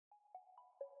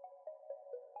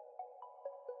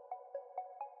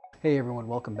Hey everyone,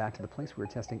 welcome back to the place where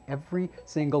we're testing every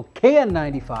single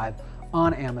KN95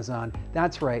 on Amazon.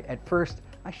 That's right, at first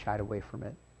I shied away from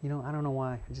it. You know, I don't know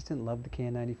why, I just didn't love the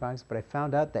KN95s, but I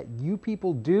found out that you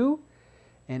people do,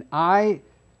 and I'm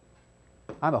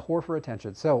a whore for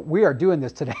attention. So we are doing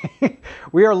this today.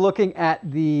 We are looking at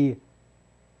the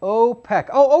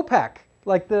OPEC,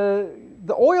 like the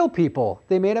oil people.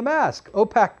 They made a mask.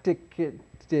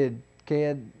 OPECTICID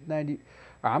KN90.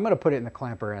 I'm going to put it in the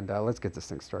clamper and let's get this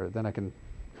thing started. Then I can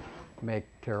make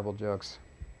terrible jokes.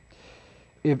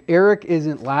 If Eric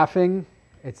isn't laughing,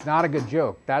 it's not a good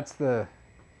joke. That's because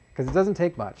it doesn't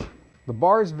take much. The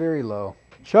bar is very low.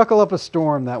 Chuckle up a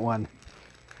storm, that one.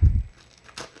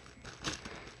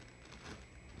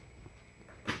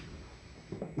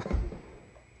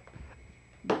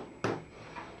 All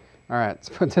right, let's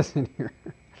put this in here.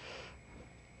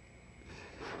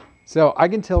 So I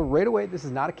can tell right away this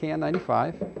is not a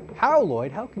KN95. How,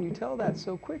 Lloyd? How can you tell that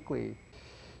so quickly?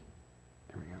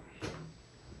 There we go.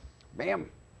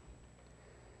 Bam.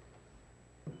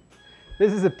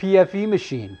 This is a PFE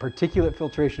machine, particulate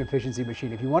filtration efficiency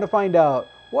machine. If you want to find out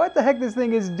what the heck this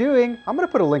thing is doing, I'm going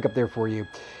to put a link up there for you.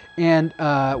 And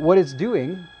what it's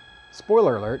doing,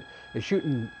 spoiler alert, is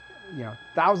shooting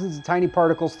thousands of tiny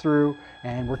particles through,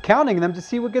 and we're counting them to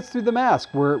see what gets through the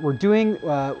mask. We're doing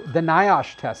the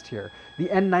NIOSH test here, the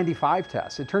N95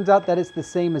 test. It turns out that it's the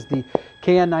same as the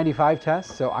KN95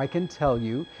 test, so I can tell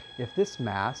you if this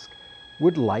mask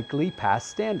would likely pass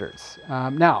standards.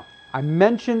 Now, I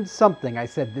mentioned something. I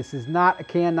said this is not a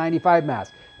KN95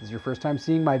 mask. This is your first time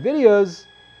seeing my videos.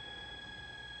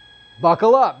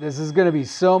 Buckle up. This is going to be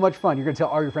so much fun. You're going to tell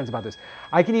all your friends about this.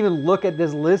 I can even look at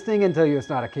this listing and tell you it's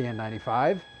not a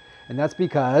KN95. And that's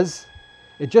because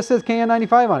it just says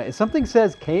KN95 on it. If something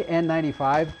says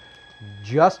KN95,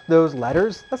 just those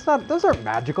letters, those aren't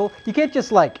magical. You can't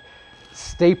just like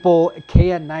staple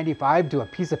KN95 to a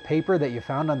piece of paper that you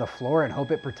found on the floor and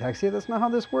hope it protects you. That's not how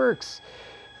this works.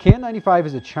 KN95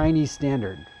 is a Chinese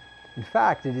standard. In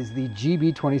fact, it is the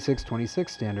GB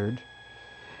 2626 standard.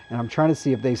 And I'm trying to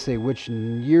see if they say which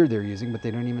year they're using, but they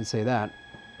don't even say that.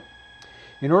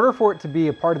 In order for it to be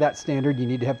a part of that standard, you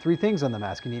need to have three things on the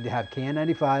mask. You need to have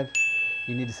KN95.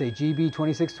 You need to say GB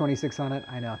 2626 on it.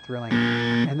 I know, thrilling.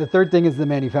 And the third thing is the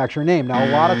manufacturer name. Now,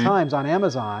 a lot of times on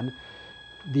Amazon,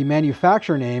 the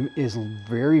manufacturer name is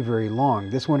very, very long.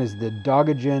 This one is the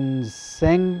Dongguan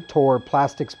Sengtor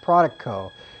Plastics Product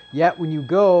Co. Yet when you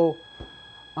go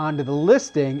onto the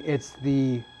listing, it's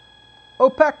the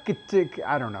OPECTICID,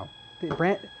 I don't know. The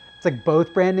brand, it's like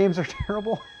both brand names are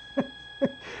terrible.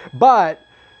 But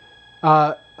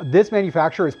this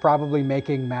manufacturer is probably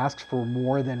making masks for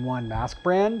more than one mask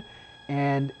brand,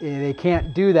 and they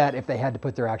can't do that if they had to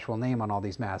put their actual name on all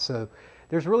these masks. So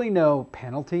there's really no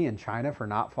penalty in China for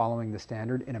not following the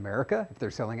standard in America if they're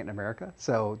selling it in America.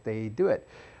 So they do it.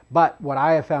 But what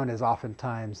I have found is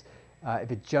oftentimes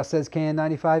if it just says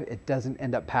KN95, it doesn't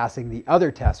end up passing the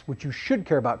other tests, which you should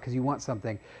care about because you want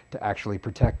something to actually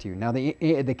protect you. Now, the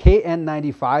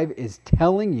KN95 is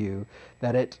telling you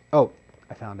that oh,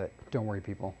 I found it. Don't worry,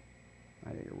 people.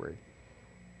 I know you're worried.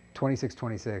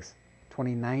 2626,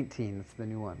 2019, that's the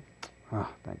new one. Oh,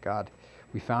 thank God.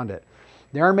 We found it.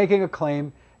 They are making a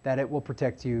claim that it will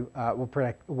protect you,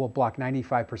 will block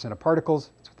 95% of particles.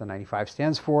 That's what the 95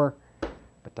 stands for.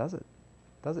 But does it?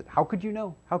 Does it? How could you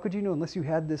know? How could you know unless you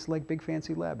had this like big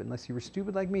fancy lab, unless you were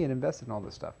stupid like me and invested in all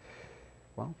this stuff?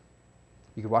 Well,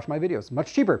 you could watch my videos.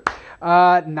 Much cheaper.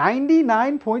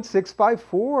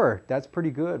 99.654. That's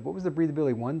pretty good. What was the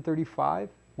breathability? 135?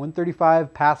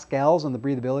 135 pascals on the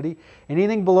breathability.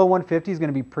 Anything below 150 is going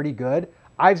to be pretty good.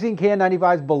 I've seen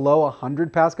KN95s below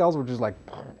 100 pascals, which is like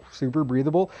super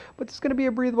breathable, but it's going to be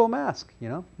a breathable mask,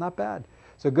 not bad.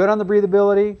 So good on the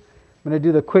breathability. I'm going to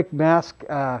do the quick mask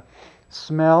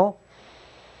smell.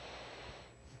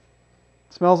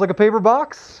 Smells like a paper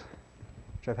box,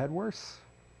 which I've had worse.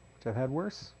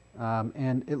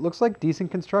 And it looks like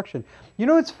decent construction. You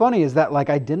know what's funny is that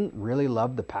I didn't really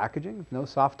love the packaging, no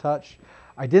soft touch.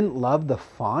 I didn't love the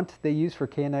font they use for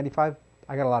KN95.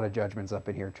 I got a lot of judgments up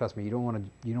in here. Trust me, you don't want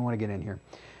to get in here.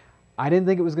 I didn't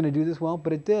think it was going to do this well,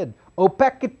 but it did.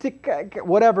 OPECTICID,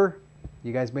 whatever.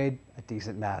 You guys made a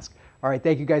decent mask. All right,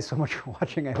 thank you guys so much for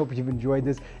watching. I hope you've enjoyed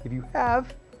this. If you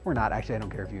have, or not, actually, I don't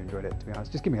care if you enjoyed it, to be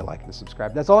honest. Just give me a like and a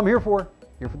subscribe. That's all I'm here for.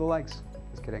 Here for the likes.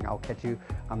 Just kidding. I'll catch you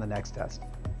on the next test.